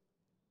story?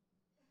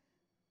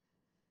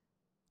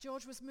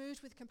 George was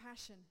moved with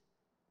compassion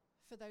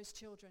for those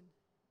children.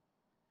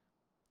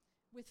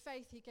 With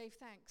faith, he gave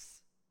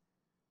thanks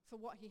for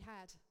what he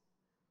had,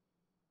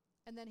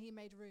 and then he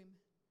made room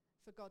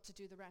for God to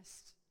do the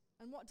rest.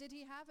 And what did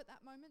he have at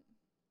that moment?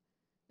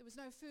 There was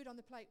no food on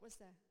the plate, was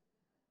there?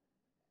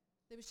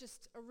 There was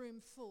just a room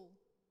full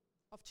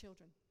of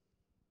children.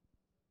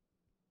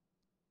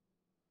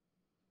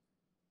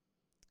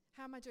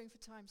 How am I doing for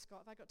time,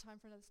 Scott? Have I got time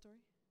for another story?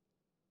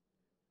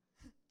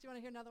 Do you want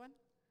to hear another one?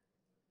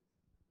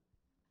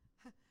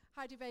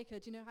 Heidi Baker.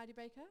 Do you know Heidi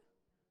Baker?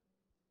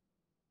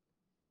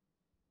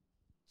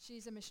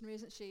 She's a missionary,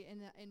 isn't she,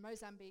 in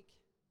Mozambique.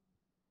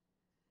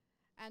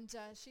 And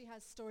she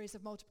has stories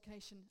of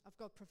multiplication, of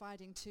God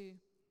providing too.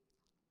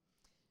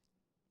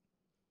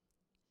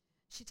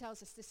 She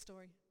tells us this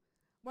story.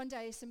 One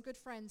day, some good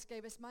friends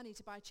gave us money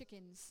to buy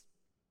chickens.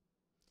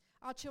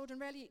 Our children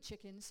rarely eat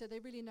chickens, so they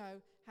really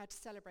know how to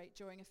celebrate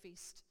during a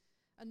feast.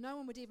 And no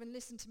one would even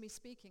listen to me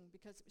speaking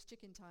because it was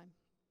chicken time.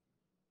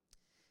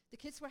 The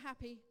kids were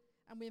happy,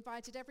 and we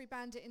invited every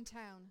bandit in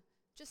town,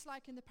 just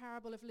like in the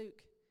parable of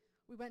Luke.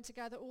 We went to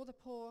gather all the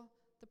poor,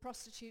 the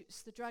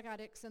prostitutes, the drug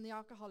addicts, and the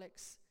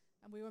alcoholics,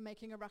 and we were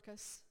making a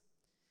ruckus.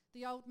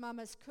 The old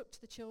mamas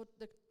cooked the children.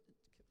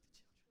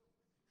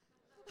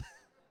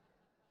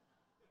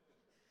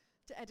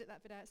 To edit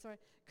that bit out, sorry.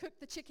 Cooked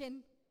the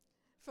chicken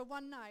for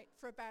one night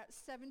for about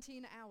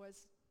 17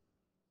 hours.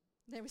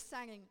 They were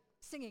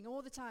singing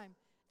all the time.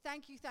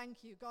 Thank you,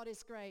 God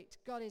is great,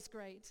 God is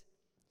great.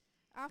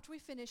 After we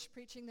finished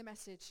preaching the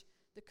message,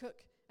 the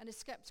cook and a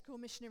skeptical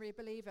missionary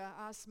believer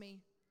asked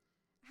me,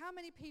 "How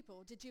many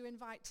people did you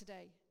invite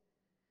today?"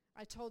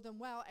 I told them,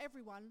 "Well,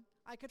 everyone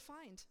I could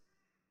find."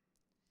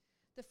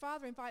 The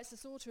Father invites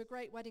us all to a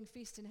great wedding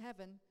feast in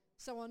heaven,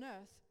 so on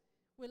earth,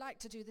 we like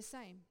to do the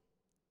same.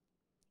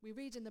 We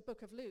read in the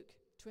book of Luke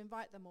to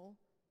invite them all,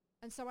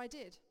 and so I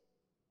did.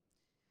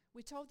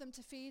 We told them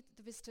to feed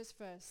the visitors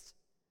first,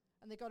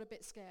 and they got a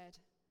bit scared.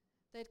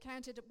 They had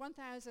counted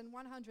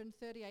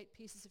 1,138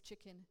 pieces of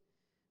chicken.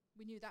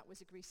 We knew that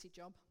was a greasy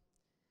job.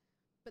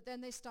 But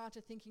then they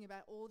started thinking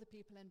about all the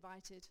people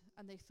invited,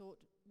 and they thought,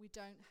 we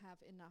don't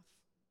have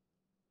enough.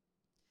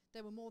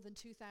 There were more than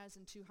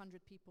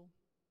 2,200 people.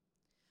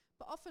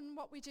 But often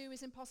what we do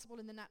is impossible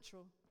in the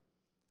natural,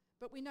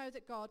 but we know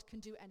that God can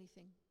do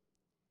anything.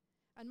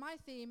 And my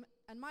theme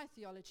and my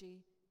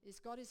theology is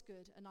God is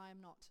good and I am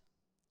not.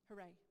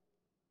 Hooray.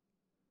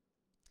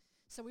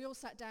 So we all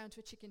sat down to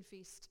a chicken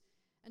feast.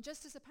 And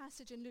just as the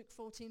passage in Luke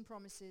 14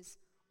 promises,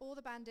 all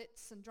the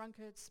bandits and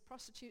drunkards,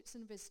 prostitutes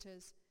and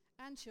visitors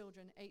and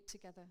children ate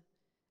together.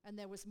 And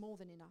there was more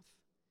than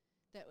enough.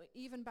 There were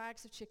even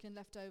bags of chicken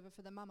left over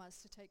for the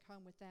mamas to take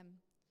home with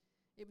them.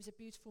 It was a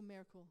beautiful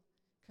miracle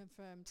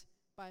confirmed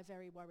by a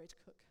very worried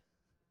cook.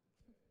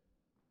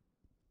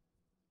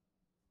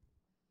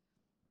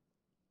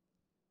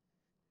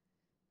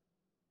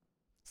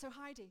 So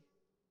Heidi,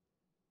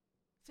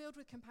 filled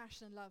with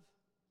compassion and love,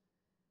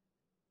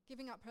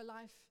 giving up her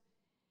life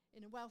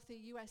in a wealthy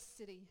US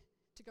city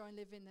to go and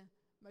live in the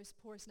most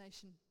poorest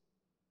nation,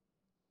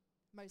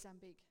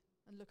 Mozambique,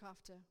 and look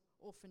after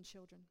orphan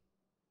children.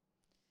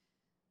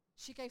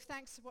 She gave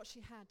thanks for what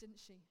she had, didn't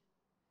she?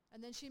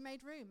 And then she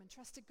made room and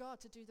trusted God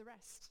to do the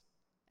rest.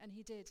 And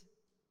he did.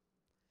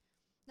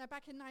 Now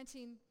back in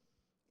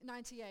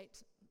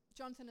 1998,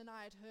 Jonathan and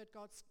I had heard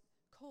God's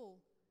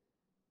call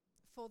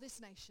for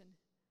this nation.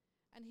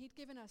 And he'd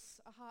given us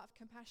a heart of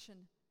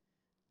compassion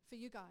for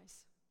you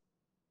guys.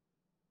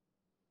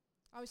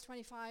 I was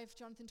 25,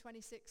 Jonathan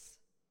 26.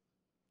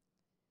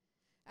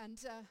 And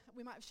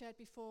we might have shared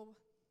before,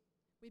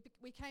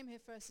 we came here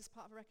first as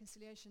part of a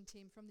reconciliation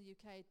team from the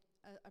UK,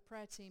 a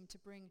prayer team to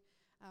bring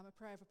a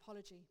prayer of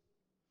apology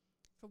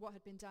for what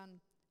had been done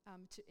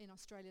in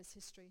Australia's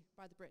history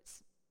by the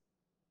Brits.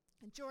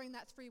 And during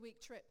that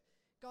 3-week trip,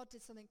 God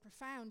did something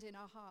profound in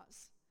our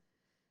hearts.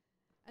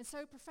 And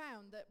so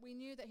profound that we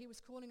knew that he was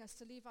calling us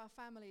to leave our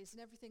families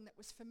and everything that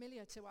was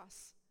familiar to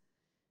us,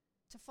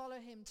 to follow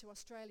him to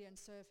Australia and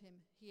serve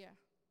him here.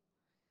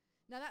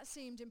 Now that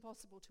seemed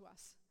impossible to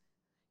us.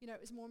 You know,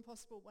 it was more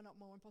impossible, well not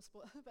more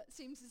impossible, but it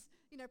seems,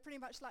 pretty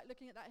much like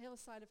looking at that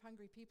hillside of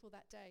hungry people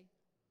that day.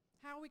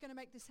 How are we going to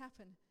make this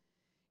happen?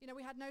 You know,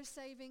 we had no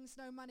savings,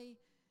 no money.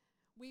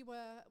 We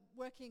were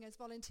working as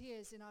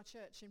volunteers in our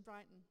church in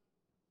Brighton.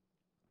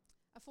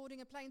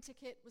 Affording a plane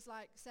ticket was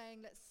like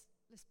saying,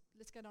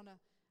 let's get on a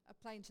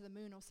plane to the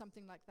moon or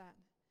something like that.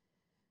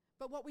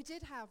 But what we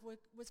did have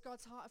was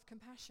God's heart of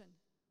compassion.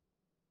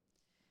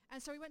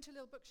 And so we went to a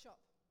little bookshop.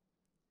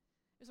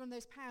 It was one of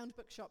those pound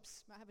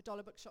bookshops. I have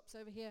 $1 bookshops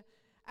over here.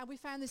 And we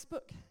found this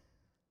book.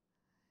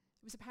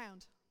 It was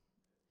 £1.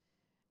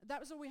 That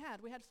was all we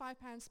had. We had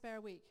 £5 spare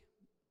a week.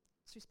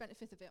 So we spent a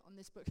fifth of it on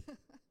this book.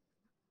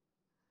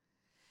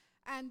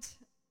 And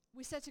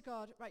we said to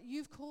God, right,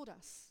 you've called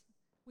us.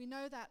 We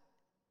know that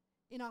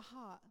in our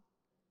heart.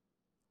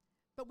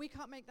 But we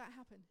can't make that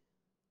happen.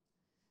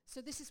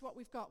 So this is what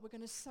we've got. We're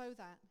going to sow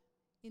that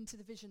into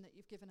the vision that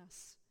you've given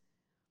us.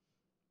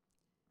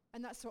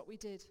 And that's what we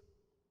did.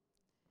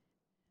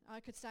 I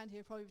could stand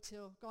here probably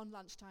till gone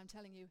lunchtime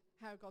telling you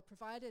how God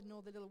provided and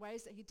all the little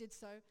ways that he did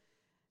so.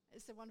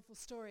 It's a wonderful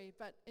story,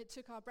 but it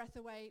took our breath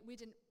away.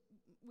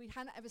 We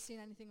hadn't ever seen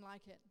anything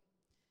like it.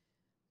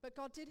 But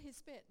God did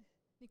his bit.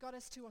 He got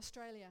us to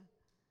Australia,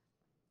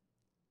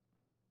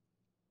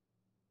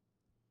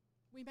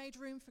 We made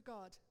room for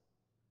God.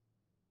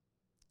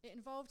 It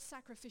involved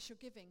sacrificial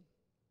giving.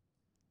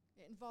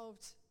 It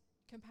involved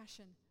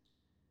compassion.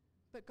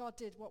 But God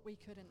did what we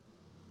couldn't.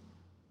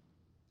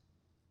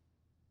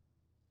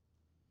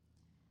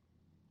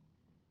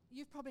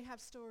 You probably have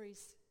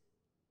stories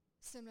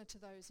similar to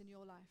those in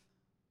your life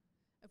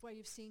of where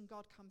you've seen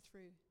God come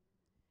through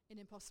in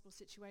impossible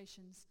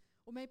situations.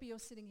 Or maybe you're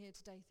sitting here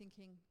today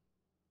thinking,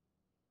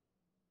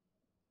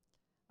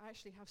 I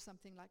actually have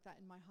something like that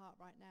in my heart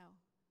right now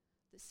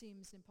that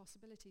seems an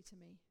impossibility to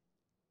me.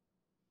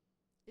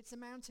 It's a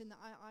mountain that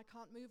I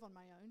can't move on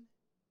my own.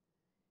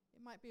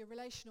 It might be a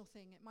relational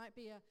thing. It might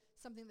be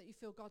something that you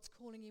feel God's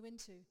calling you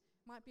into.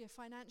 It might be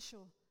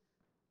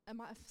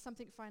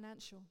something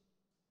financial.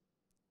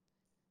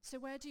 So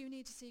where do you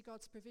need to see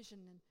God's provision,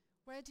 and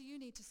where do you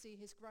need to see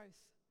his growth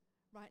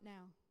right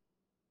now?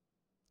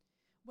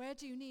 Where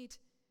do you need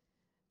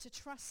to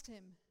trust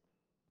him?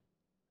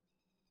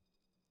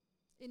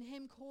 In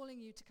him calling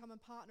you to come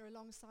and partner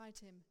alongside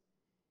him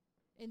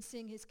in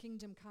seeing his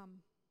kingdom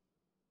come.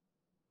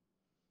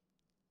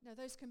 Now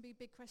those can be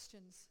big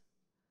questions,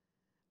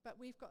 but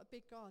we've got a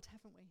big God,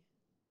 haven't we?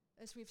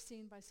 As we've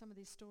seen by some of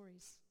these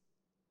stories.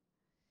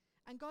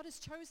 And God has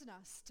chosen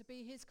us to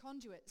be his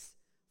conduits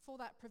for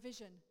that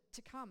provision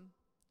to come,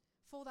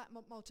 for that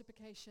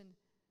multiplication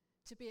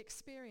to be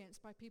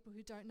experienced by people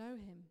who don't know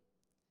him.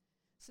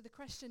 So the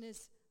question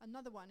is,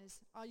 another one is,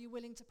 are you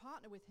willing to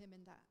partner with him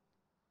in that?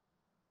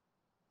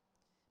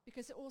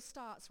 Because it all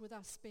starts with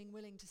us being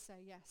willing to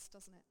say yes,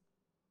 doesn't it?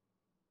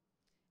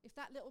 If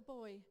that little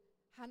boy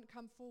hadn't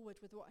come forward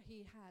with what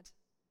he had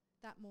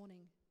that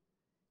morning,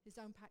 his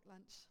own packed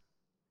lunch,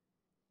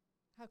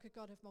 how could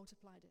God have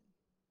multiplied it?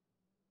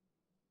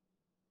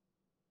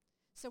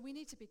 So we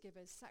need to be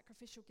givers,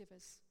 sacrificial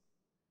givers.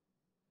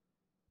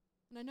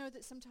 And I know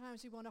that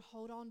sometimes we want to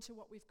hold on to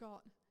what we've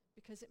got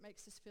because it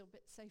makes us feel a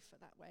bit safer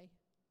that way.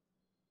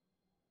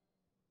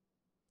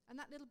 And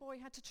that little boy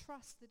had to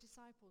trust the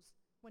disciples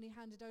when he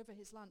handed over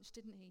his lunch,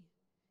 didn't he?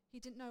 He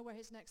didn't know where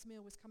his next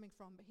meal was coming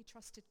from, but he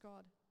trusted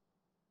God.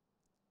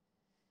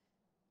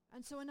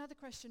 And so another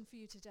question for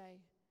you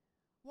today.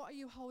 What are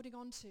you holding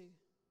on to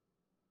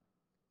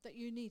that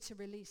you need to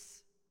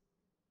release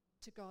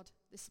to God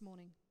this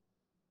morning?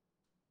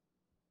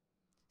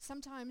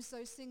 Sometimes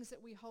those things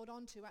that we hold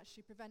on to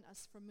actually prevent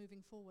us from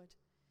moving forward.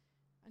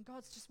 And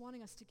God's just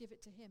wanting us to give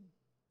it to him.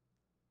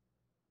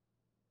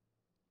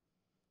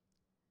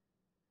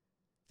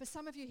 For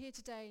some of you here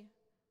today,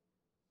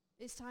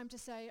 it's time to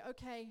say,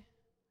 okay,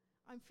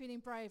 I'm feeling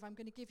brave. I'm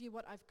going to give you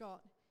what I've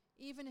got,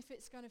 even if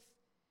it's going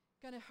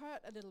to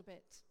hurt a little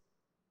bit,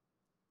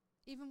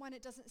 even when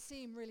it doesn't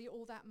seem really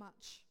all that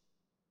much.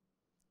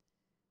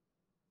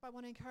 But I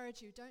want to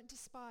encourage you, don't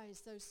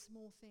despise those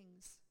small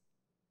things.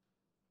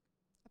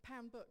 A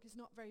pound book is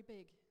not very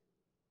big,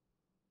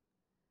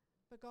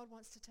 but God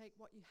wants to take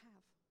what you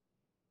have.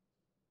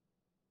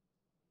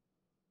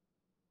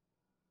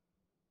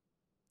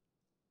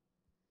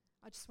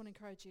 I just want to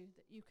encourage you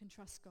that you can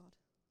trust God.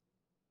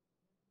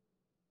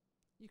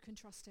 You can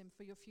trust him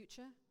for your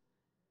future.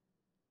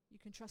 You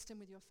can trust him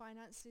with your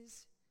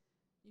finances.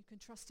 You can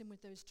trust him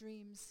with those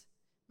dreams,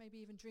 maybe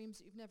even dreams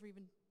that you've never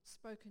even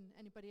spoken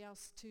anybody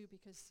else to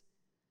because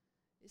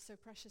it's so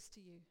precious to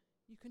you.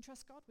 You can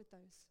trust God with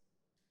those.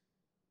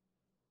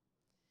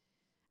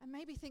 And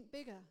maybe think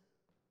bigger.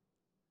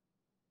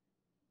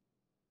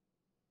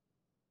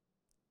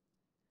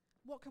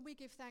 What can we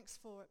give thanks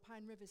for at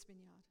Pine Rivers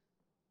Vineyard?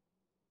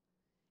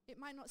 It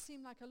might not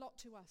seem like a lot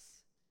to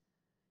us,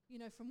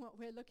 from what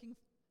we're looking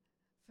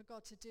for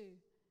God to do.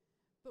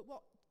 But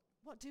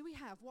what do we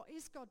have? What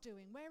is God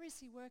doing? Where is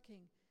he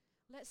working?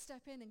 Let's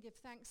step in and give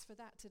thanks for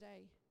that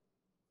today.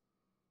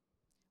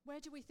 Where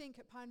do we think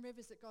at Pine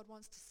Rivers that God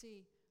wants to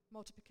see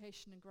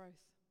multiplication and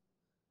growth?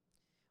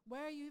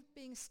 Where are you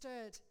being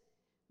stirred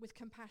with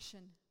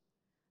compassion?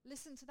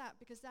 Listen to that,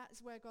 because that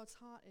is where God's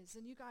heart is.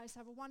 And you guys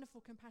have a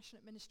wonderful,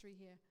 compassionate ministry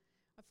here.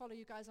 I follow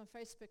you guys on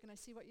Facebook, and I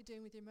see what you're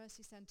doing with your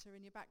Mercy Center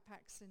and your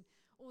backpacks and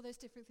all those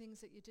different things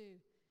that you do.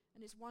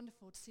 And it's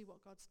wonderful to see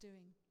what God's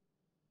doing.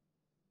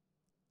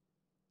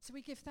 So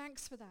we give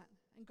thanks for that,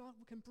 and God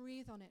can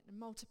breathe on it and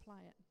multiply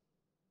it.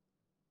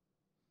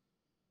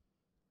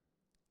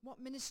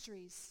 What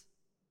ministries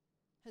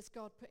has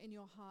God put in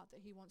your heart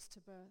that he wants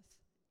to birth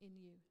in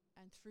you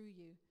and through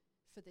you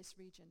for this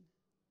region?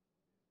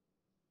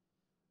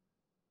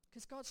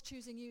 Because God's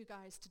choosing you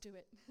guys to do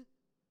it.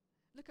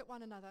 Look at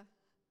one another.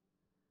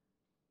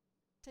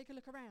 Take a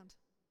look around.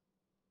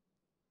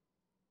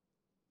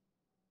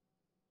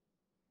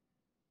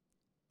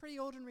 Pretty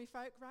ordinary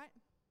folk, right?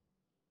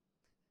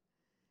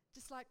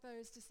 Just like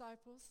those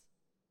disciples.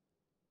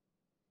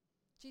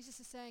 Jesus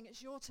is saying,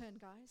 it's your turn,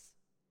 guys.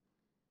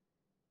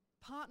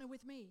 Partner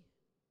with me.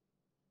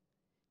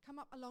 Come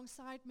up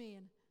alongside me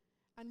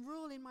and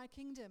rule in my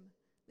kingdom.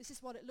 This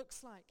is what it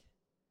looks like.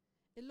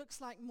 It looks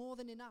like more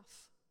than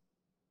enough.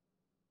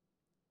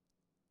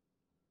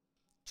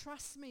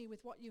 Trust me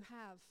with what you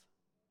have.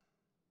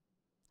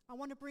 I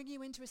want to bring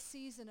you into a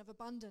season of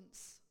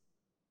abundance.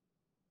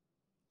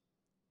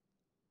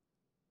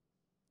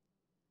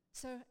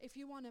 So if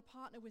you want to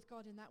partner with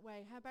God in that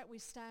way, how about we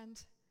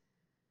stand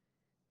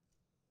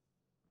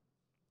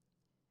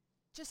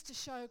just to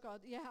show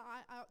God, yeah,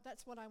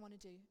 that's what I want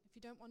to do. If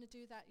you don't want to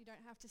do that, you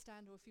don't have to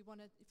stand, or if you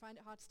find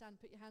it hard to stand,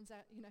 put your hands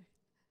out,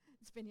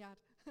 it's vineyard.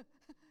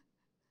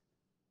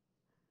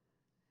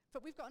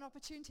 But we've got an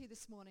opportunity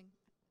this morning.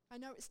 I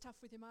know it's tough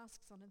with your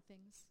masks on and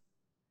things.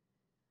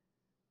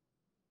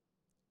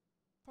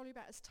 Probably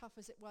about as tough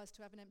as it was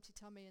to have an empty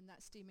tummy in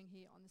that steaming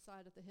heat on the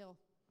side of the hill.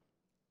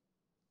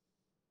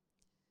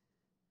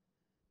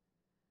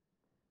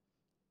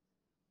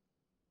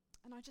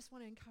 And I just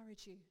want to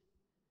encourage you.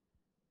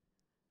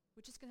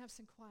 We're just going to have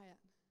some quiet.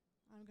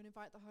 I'm going to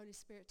invite the Holy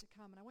Spirit to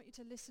come, and I want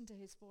you to listen to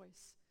his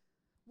voice.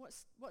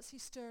 What's he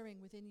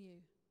stirring within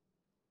you?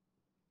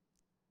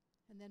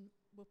 And then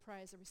we'll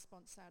pray as a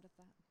response out of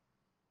that.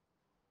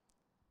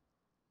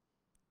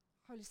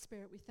 Holy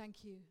Spirit, we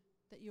thank you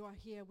that you are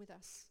here with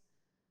us.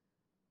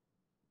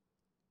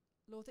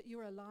 Lord, that you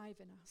are alive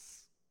in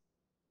us.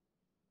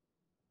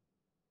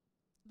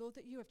 Lord,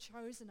 that you have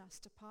chosen us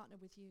to partner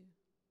with you.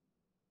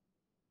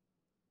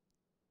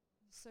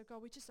 So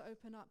God, we just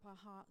open up our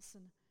hearts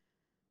and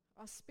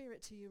our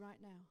spirit to you right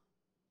now.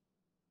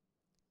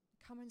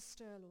 Come and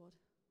stir, Lord.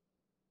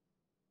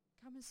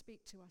 Come and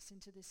speak to us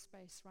into this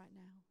space right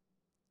now.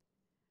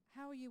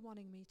 How are you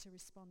wanting me to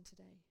respond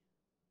today?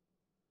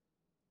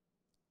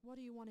 What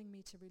are you wanting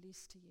me to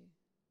release to you?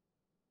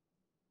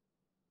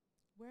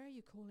 Where are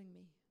you calling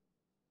me?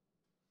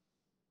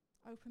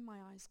 Open my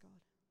eyes, God.